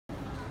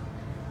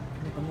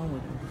咁樣會。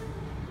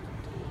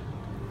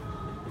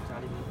你揸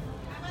呢啲。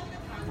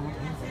我咁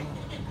樣寫。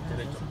即係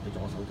你左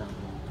手揸。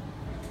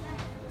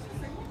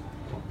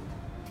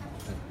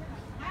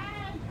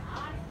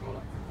好啦，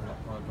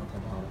我再睇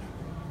下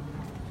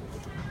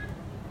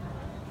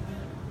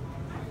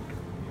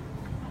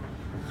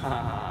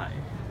啦。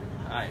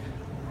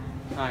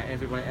Hi,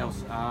 everybody else.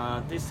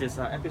 This is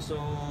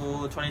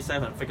episode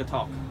 27, Figure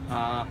Talk.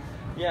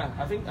 Yeah,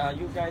 I think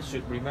you guys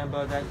should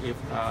remember that if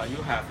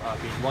you have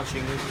been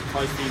watching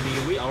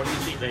TOYSTV, we already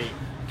did a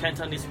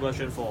Cantonese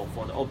version for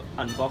the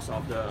unbox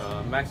of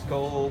the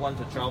Mezco 1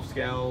 to 12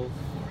 scale,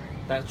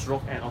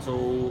 Deathstroke, and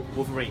also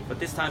Wolverine. But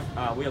this time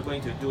we are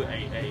going to do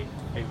a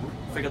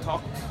Figure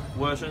Talk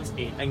versions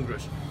in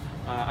English.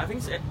 I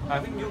think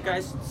you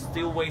guys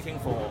still waiting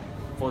for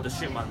the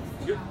shipment.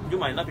 You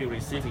might not be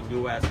receiving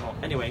US or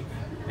anyway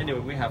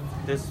we have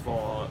this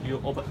for you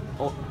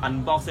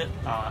unbox it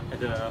at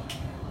the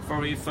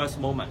very first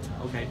moment.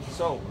 Okay,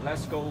 so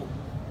let's go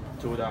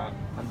to the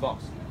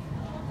unbox.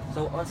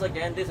 So once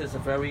again, this is a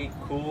very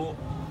cool,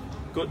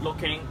 good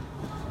looking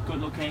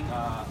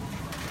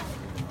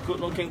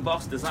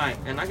box design,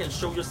 and I can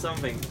show you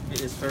something.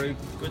 It is very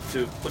good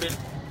to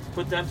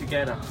put them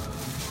together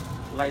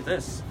like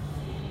this.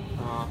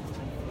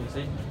 You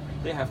see,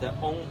 they have their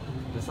own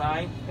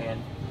design,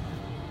 and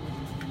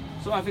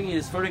so I think it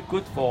is very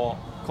good for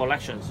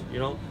collections. You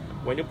know,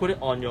 when you put it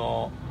on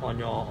your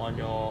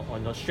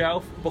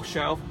shelf,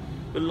 bookshelf,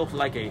 it looks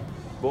like a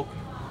book,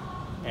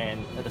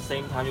 and at the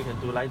same time you can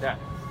do like that.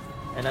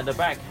 And at the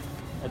back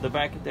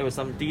there were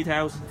some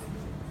details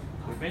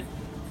with it.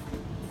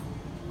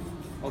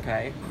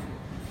 Okay,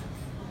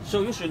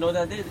 so you should know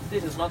that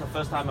this is not the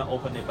first time I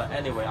open it, but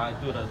anyway, I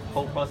do the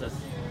whole process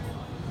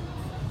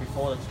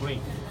before the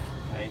screen.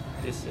 Okay,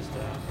 this is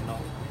the,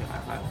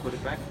 I put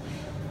it back,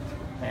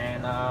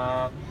 and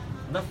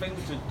nothing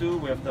to do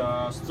with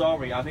the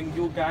story. I think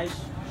you guys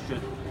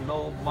should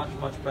know much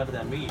better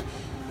than me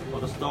for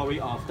the story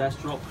of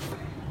Deathstroke.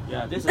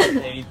 Yeah, this is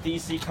a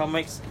DC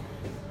Comics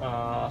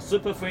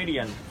Super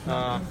Villain.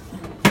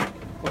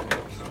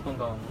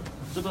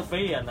 Super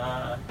Villain.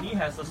 He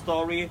has a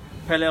story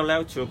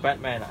parallel to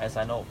Batman, as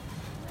I know.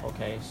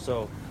 Okay,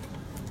 so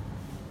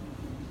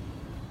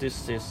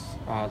this is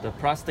the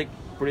plastic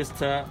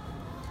blister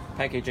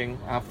packaging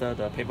after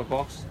the paper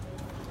box.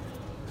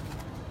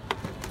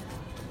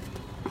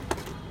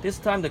 This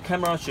time the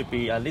camera should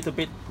be a little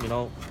bit,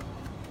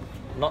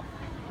 not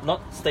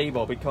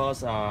stable,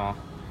 because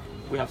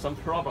we have some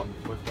problem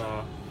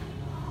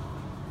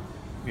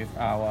with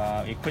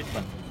our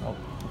equipment. Oh,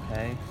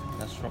 okay,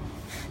 that's from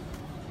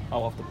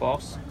out of the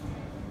box.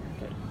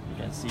 Okay, you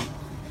can see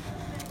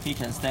he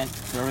can stand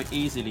very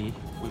easily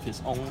with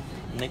his own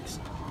legs,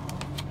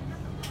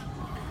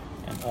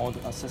 and all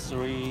the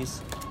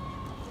accessories.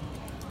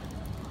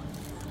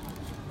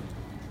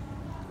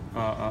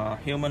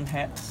 Human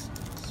heads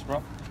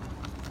strap.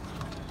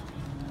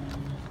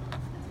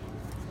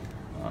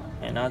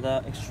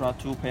 Another extra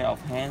 2 pair of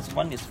hands.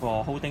 One is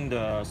for holding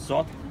the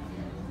sword,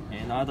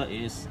 another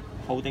is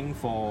for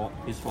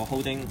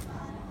holding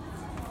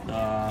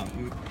the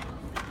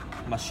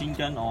machine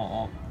gun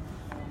or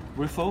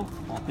rifle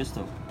or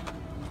pistol.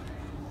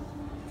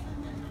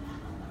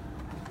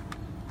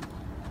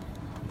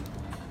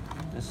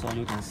 So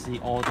you can see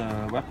all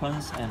the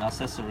weapons and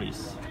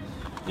accessories.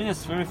 It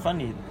is very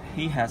funny.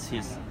 He has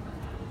his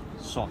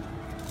sword.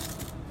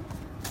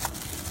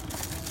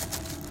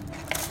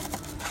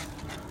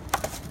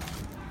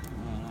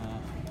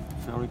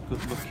 Very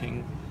good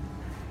looking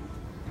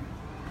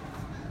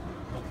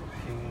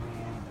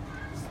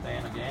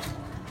stand again.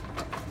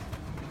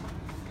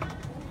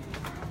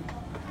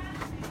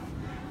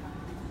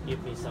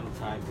 Give me some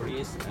time,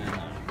 please.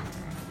 And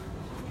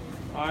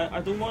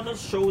I don't want to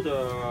show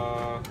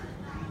the.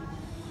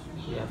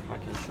 Yeah, I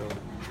can show.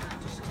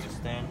 This is the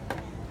stand.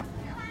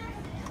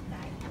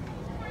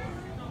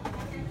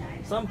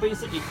 Some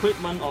basic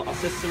equipment or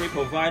accessory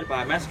provided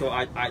by Mezco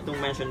I don't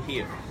mention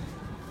here.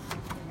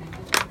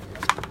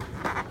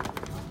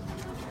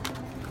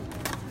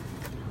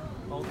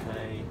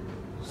 Okay,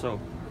 so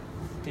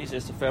this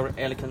is a very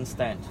elegant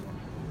stand.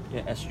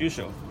 Yeah, as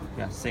usual.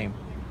 Yeah, same.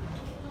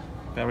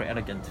 Very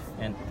elegant,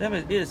 and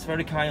it is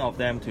very kind of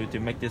them to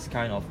make this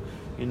kind of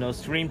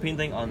screen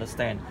printing on the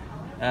stand.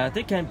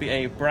 They can be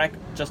a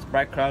just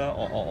black color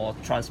or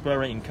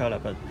transparent in color,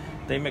 but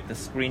they make the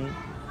screen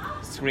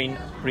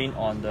print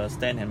on the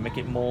stand and make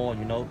it more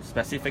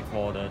specific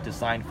for the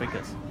design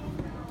figures.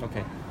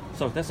 Okay,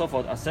 so that's all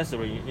for the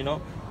accessory. We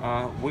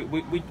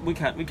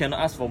can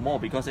ask for more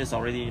because it's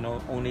already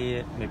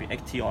only maybe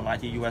 80 or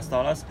 90 US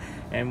dollars,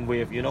 and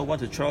with 1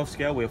 to 12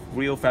 scale with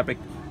real fabric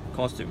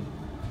costume.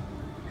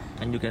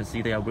 And you can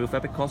see they are real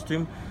fabric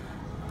costume.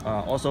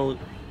 Also,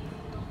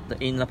 the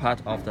inner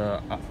part of the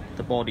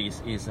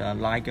bodies is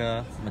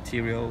lighter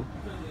material.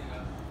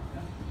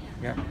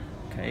 Yeah.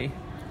 Okay.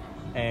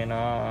 And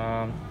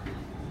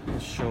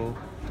let's show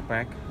the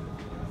back.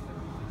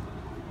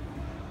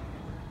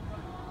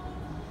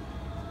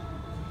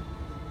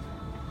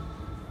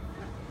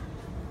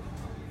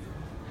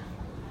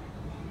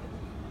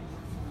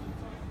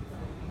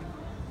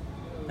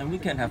 And we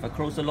can have a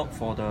closer look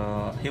for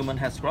the human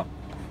head scrub.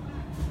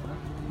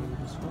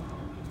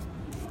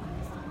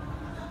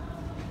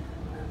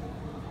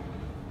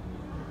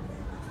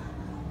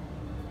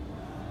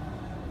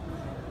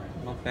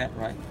 Not bad,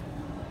 right?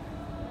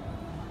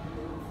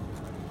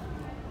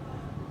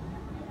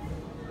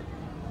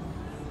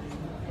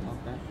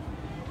 Not bad.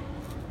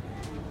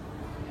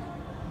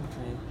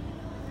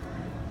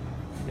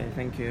 Okay,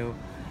 thank you.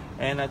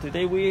 And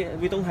today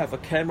we don't have a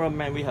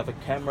cameraman, we have a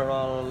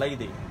camera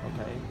lady.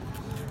 Okay.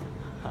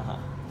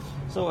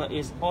 So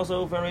it's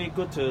also very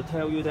good to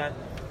tell you that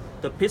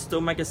the pistol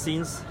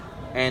magazines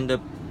and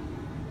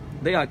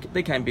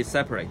they can be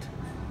separate.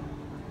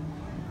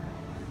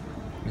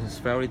 It's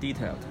very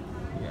detailed.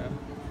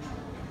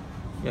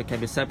 Yeah, it can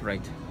be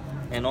separate,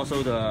 and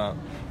also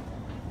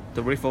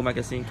the rifle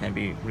magazine can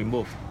be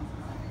removed.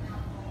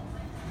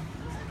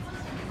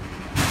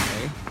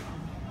 Okay.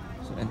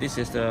 So, and this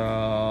is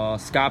the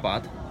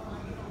scabbard.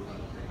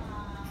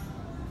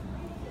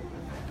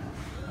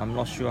 I'm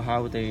not sure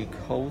how they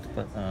hold,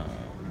 but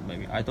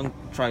maybe I don't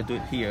try to do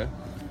it here.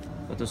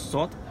 But the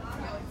sword,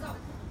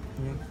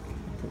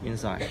 put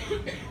inside.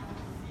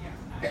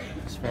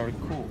 It's very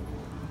cool.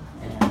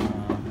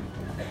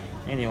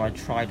 Anyway, I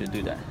try to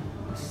do that.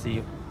 Let's see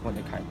what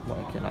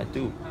can I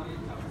do.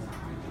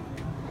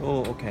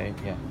 Oh, okay,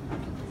 yeah.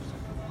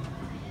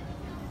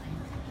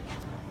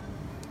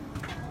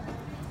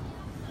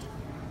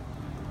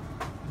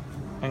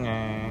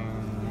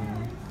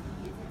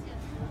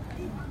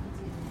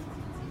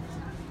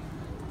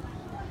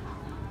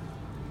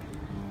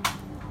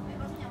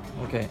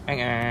 Okay,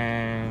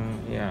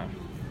 and yeah.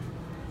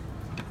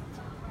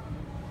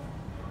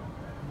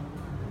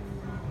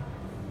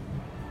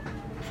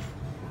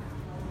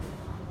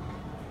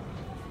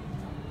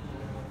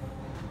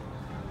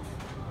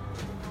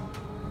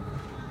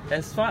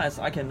 As far as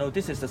I can know,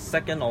 this is the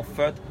second or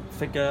third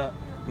figure,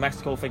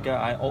 Mezco figure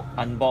I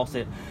unboxed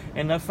it,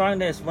 and I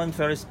find there's one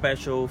very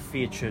special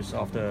features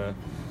of the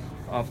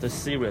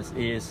series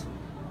is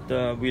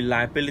the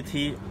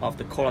reliability of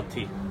the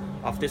quality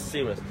of this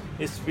series.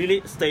 It's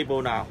really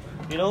stable now.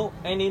 You know,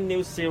 any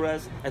new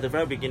series at the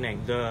very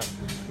beginning, the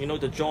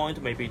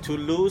joint may be too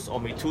loose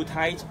or may be too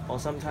tight, or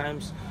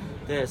sometimes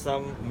there's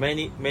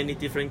many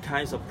different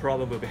kinds of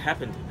problem will be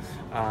happened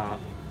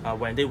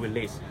when they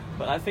release.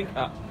 But I think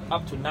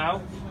up to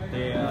now,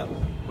 the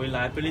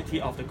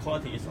reliability of the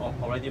quality is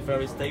already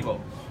very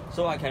stable.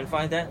 So I can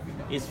find that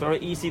it's very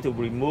easy to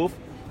remove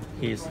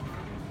his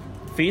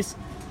fist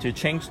to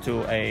change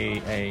to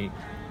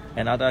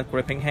another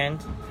gripping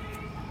hand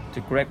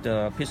to grab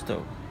the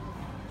pistol.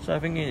 So I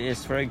think it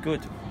is very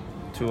good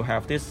to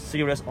have this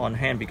series on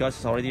hand because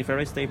it's already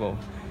very stable,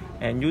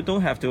 and you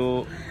don't have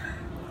to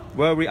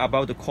worry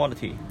about the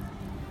quality.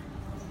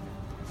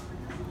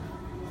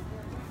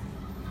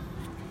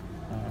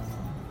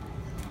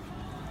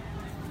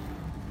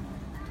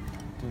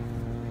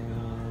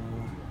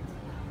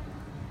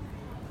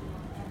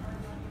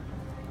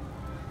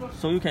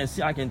 So you can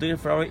see I can do it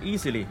very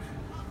easily,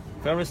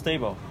 very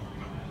stable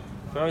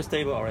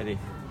already.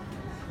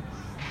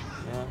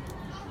 Yeah,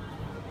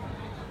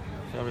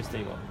 very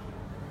stable.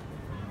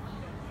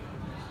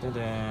 And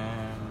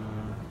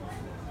then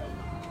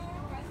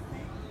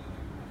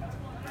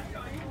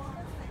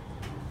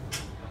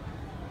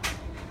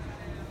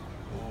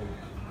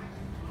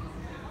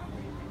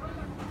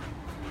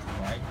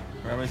right,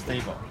 very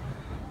stable.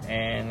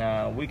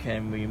 And we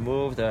can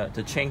remove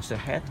to change the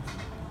head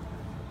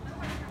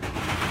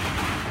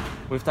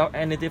without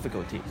any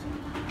difficulties.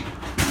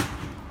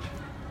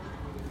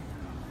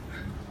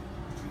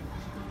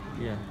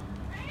 Yeah.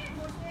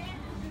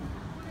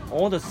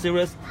 All the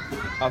series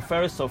are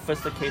very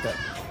sophisticated.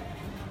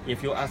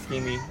 If you're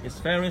asking me, it's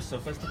very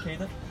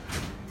sophisticated.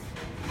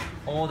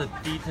 All the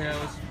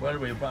details very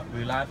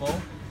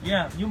reliable.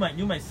 Yeah, you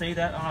might say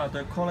that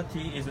the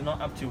quality is not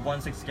up to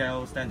 1/6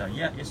 scale standard.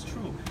 Yeah, it's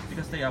true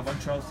because they are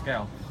 1/12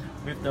 scale.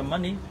 With the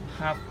money,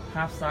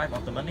 half size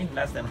of the money,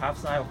 less than half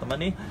size of the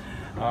money,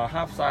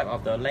 half size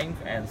of the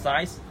length and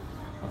size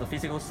of the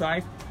physical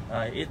size.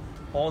 It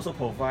also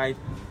provides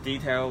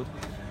detailed,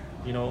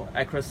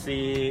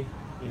 accuracy,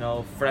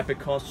 fabric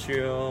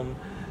costume,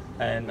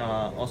 and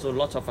also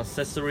lots of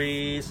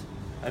accessories.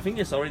 I think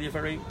it's already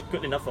very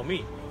good enough for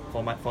me.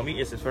 For me,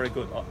 it's very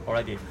good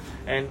already.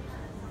 And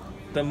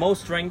the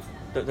most strength,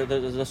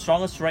 the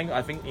strongest strength,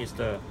 I think, is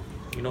the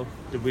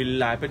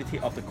reliability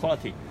of the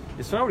quality.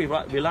 It's very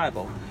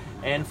reliable.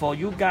 And for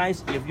you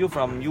guys, if you're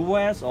from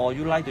US or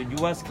you like the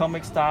US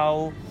comic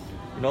style,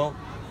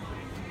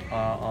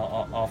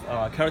 of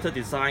character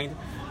design,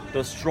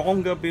 the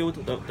stronger build,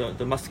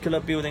 the muscular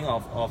building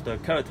of the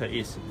character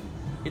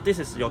this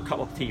is your cup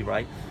of tea,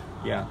 right?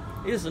 Yeah,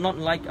 it is not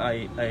like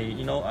a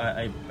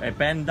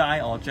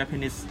Bandai or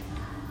Japanese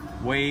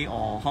way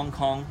or Hong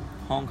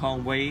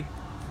Kong way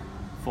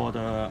for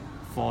the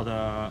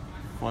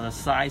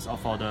size or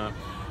for the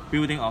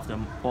building of the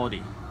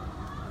body.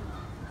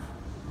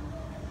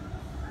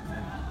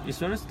 It's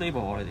very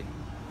stable already.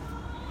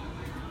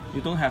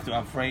 You don't have to be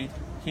afraid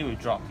he will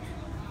drop.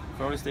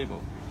 Very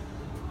stable.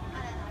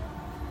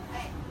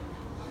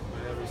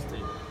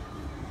 adjusted.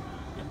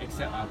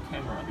 Except our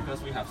camera,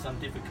 because we have some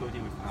difficulty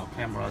with our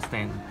camera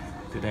stand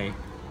today.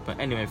 But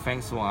anyway,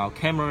 thanks for our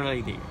camera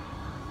lady.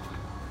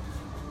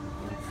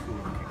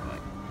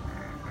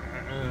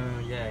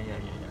 Yeah.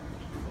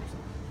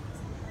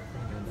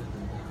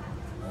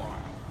 Wow.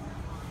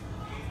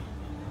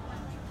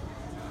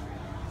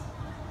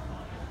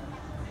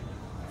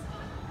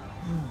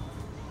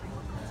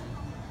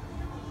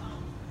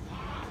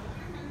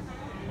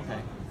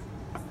 Okay.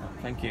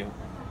 Thank you.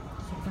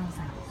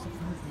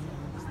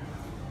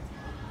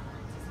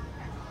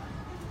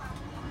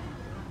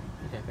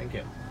 Okay, thank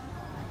you.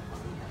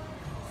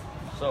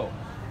 So,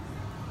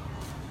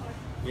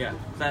 yeah,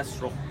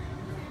 Deathstroke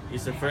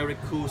is a very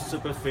cool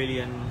super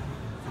villain,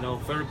 you know,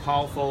 very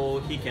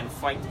powerful. He can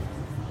fight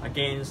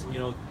against, you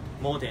know,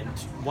 more than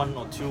 1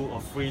 or 2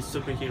 or 3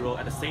 superheroes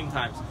at the same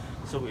time.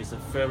 So it's a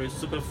very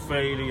super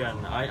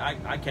villain.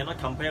 I cannot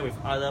compare with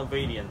other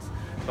villains,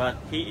 but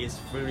he is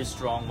really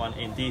strong one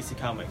in DC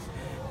Comics,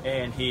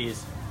 and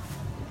his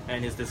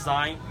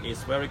design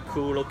is very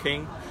cool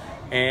looking.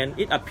 And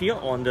it appeared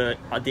on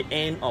at the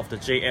end of the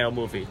JL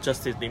movie,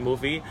 Justice League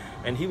movie,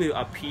 and he will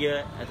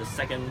appear at the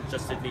second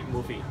Justice League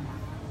movie,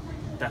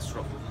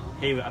 Deathstroke.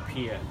 He will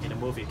appear in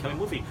the coming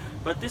movie.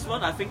 But this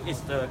one I think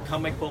is the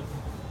comic book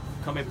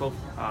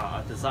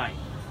design,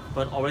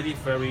 but already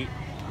very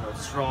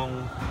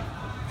strong,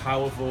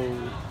 powerful,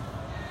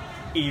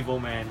 evil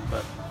man,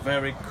 but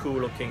very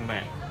cool looking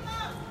man.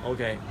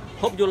 Okay,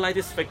 hope you like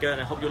this figure and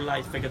I hope you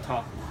like Figure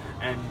Talk.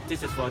 And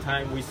this is for the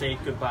time we say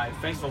goodbye.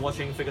 Thanks for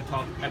watching Figure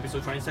Talk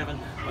episode 27.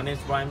 My name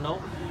is Bryan Lo.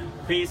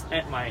 Please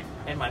add my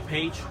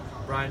page,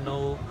 Bryan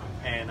Lo,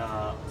 and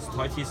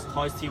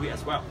TOYSTV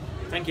as well.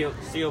 Thank you.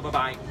 See you. Bye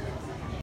bye.